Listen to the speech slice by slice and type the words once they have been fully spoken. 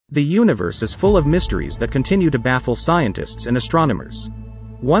The universe is full of mysteries that continue to baffle scientists and astronomers.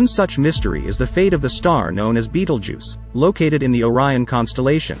 One such mystery is the fate of the star known as Betelgeuse, located in the Orion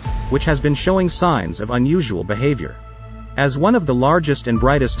constellation, which has been showing signs of unusual behavior. As one of the largest and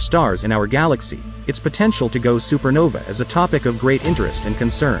brightest stars in our galaxy, its potential to go supernova is a topic of great interest and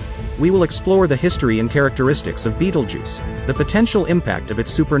concern. We will explore the history and characteristics of Betelgeuse, the potential impact of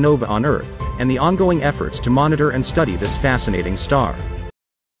its supernova on Earth, and the ongoing efforts to monitor and study this fascinating star.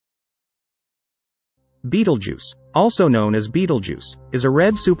 Betelgeuse, also known as Betelgeuse, is a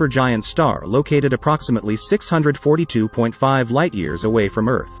red supergiant star located approximately 642.5 light-years away from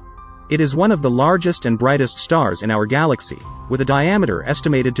Earth. It is one of the largest and brightest stars in our galaxy, with a diameter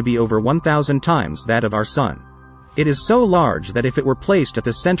estimated to be over 1,000 times that of our Sun. It is so large that if it were placed at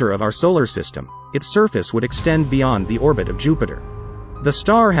the center of our solar system, its surface would extend beyond the orbit of Jupiter. The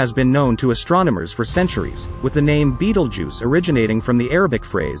star has been known to astronomers for centuries, with the name Betelgeuse originating from the Arabic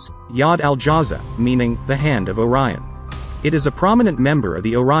phrase, Yad al-Jawza, meaning, the hand of Orion. It is a prominent member of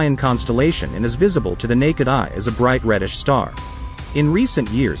the Orion constellation and is visible to the naked eye as a bright reddish star. In recent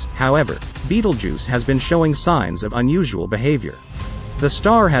years, however, Betelgeuse has been showing signs of unusual behavior. The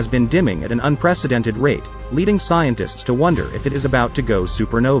star has been dimming at an unprecedented rate, leading scientists to wonder if it is about to go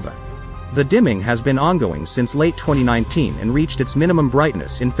supernova. The dimming has been ongoing since late 2019 and reached its minimum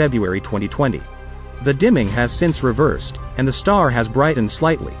brightness in February 2020. The dimming has since reversed, and the star has brightened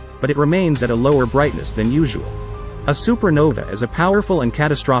slightly, but it remains at a lower brightness than usual. A supernova is a powerful and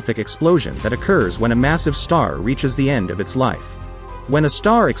catastrophic explosion that occurs when a massive star reaches the end of its life. When a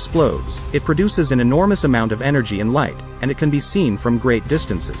star explodes, it produces an enormous amount of energy and light, and it can be seen from great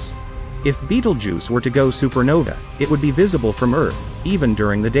distances. If Betelgeuse were to go supernova, it would be visible from Earth, even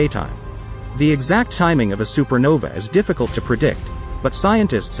during the daytime. The exact timing of a supernova is difficult to predict, but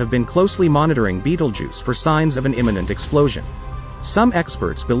scientists have been closely monitoring Betelgeuse for signs of an imminent explosion. Some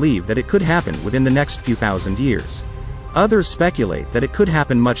experts believe that it could happen within the next few thousand years. Others speculate that it could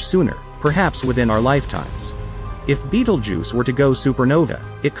happen much sooner, perhaps within our lifetimes. If Betelgeuse were to go supernova,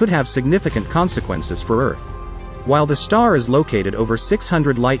 it could have significant consequences for Earth. While the star is located over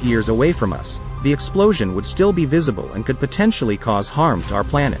 600 light-years away from us, the explosion would still be visible and could potentially cause harm to our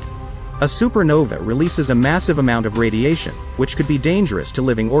planet. A supernova releases a massive amount of radiation, which could be dangerous to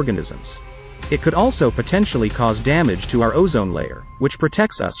living organisms. It could also potentially cause damage to our ozone layer, which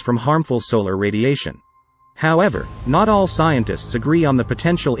protects us from harmful solar radiation. However, not all scientists agree on the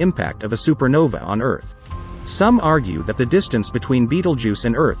potential impact of a supernova on Earth. Some argue that the distance between Betelgeuse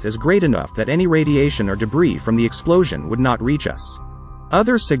and Earth is great enough that any radiation or debris from the explosion would not reach us.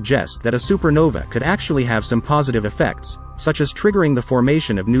 Others suggest that a supernova could actually have some positive effects, such as triggering the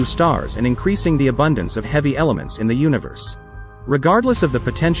formation of new stars and increasing the abundance of heavy elements in the universe. Regardless of the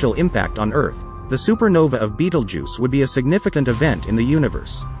potential impact on Earth, the supernova of Betelgeuse would be a significant event in the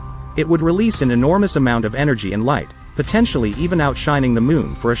universe. It would release an enormous amount of energy and light, potentially even outshining the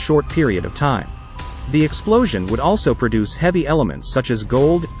Moon for a short period of time. The explosion would also produce heavy elements such as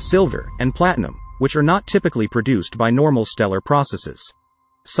gold, silver, and platinum, which are not typically produced by normal stellar processes.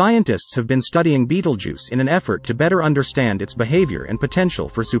 Scientists have been studying Betelgeuse in an effort to better understand its behavior and potential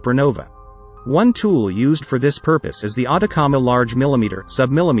for supernova. One tool used for this purpose is the Atacama Large Millimeter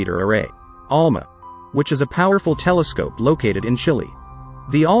Submillimeter Array, ALMA, which is a powerful telescope located in Chile.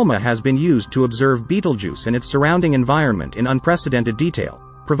 The ALMA has been used to observe Betelgeuse and its surrounding environment in unprecedented detail,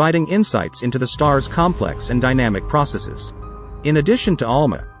 providing insights into the star's complex and dynamic processes. In addition to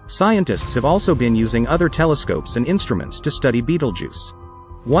ALMA, scientists have also been using other telescopes and instruments to study Betelgeuse.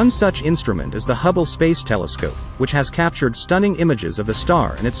 One such instrument is the Hubble Space Telescope, which has captured stunning images of the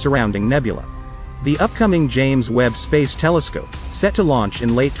star and its surrounding nebula. The upcoming James Webb Space Telescope, set to launch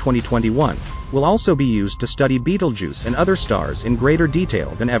in late 2021, will also be used to study Betelgeuse and other stars in greater detail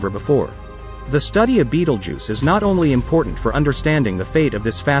than ever before. The study of Betelgeuse is not only important for understanding the fate of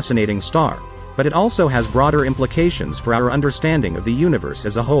this fascinating star, but it also has broader implications for our understanding of the universe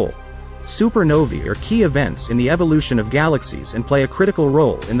as a whole. Supernovae are key events in the evolution of galaxies and play a critical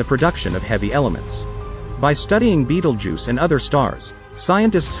role in the production of heavy elements. By studying Betelgeuse and other stars,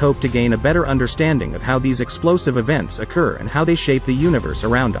 scientists hope to gain a better understanding of how these explosive events occur and how they shape the universe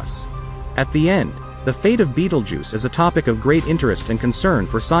around us. At the end, the fate of Betelgeuse is a topic of great interest and concern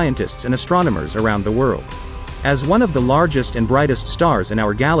for scientists and astronomers around the world. As one of the largest and brightest stars in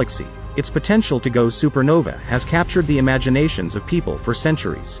our galaxy, its potential to go supernova has captured the imaginations of people for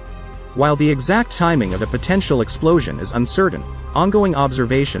centuries. While the exact timing of a potential explosion is uncertain, ongoing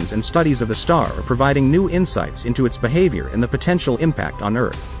observations and studies of the star are providing new insights into its behavior and the potential impact on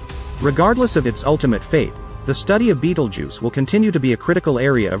Earth. Regardless of its ultimate fate, the study of Betelgeuse will continue to be a critical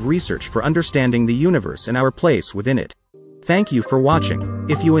area of research for understanding the universe and our place within it. Thank you for watching.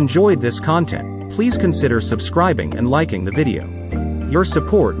 If you enjoyed this content, please consider subscribing and liking the video. Your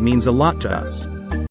support means a lot to us.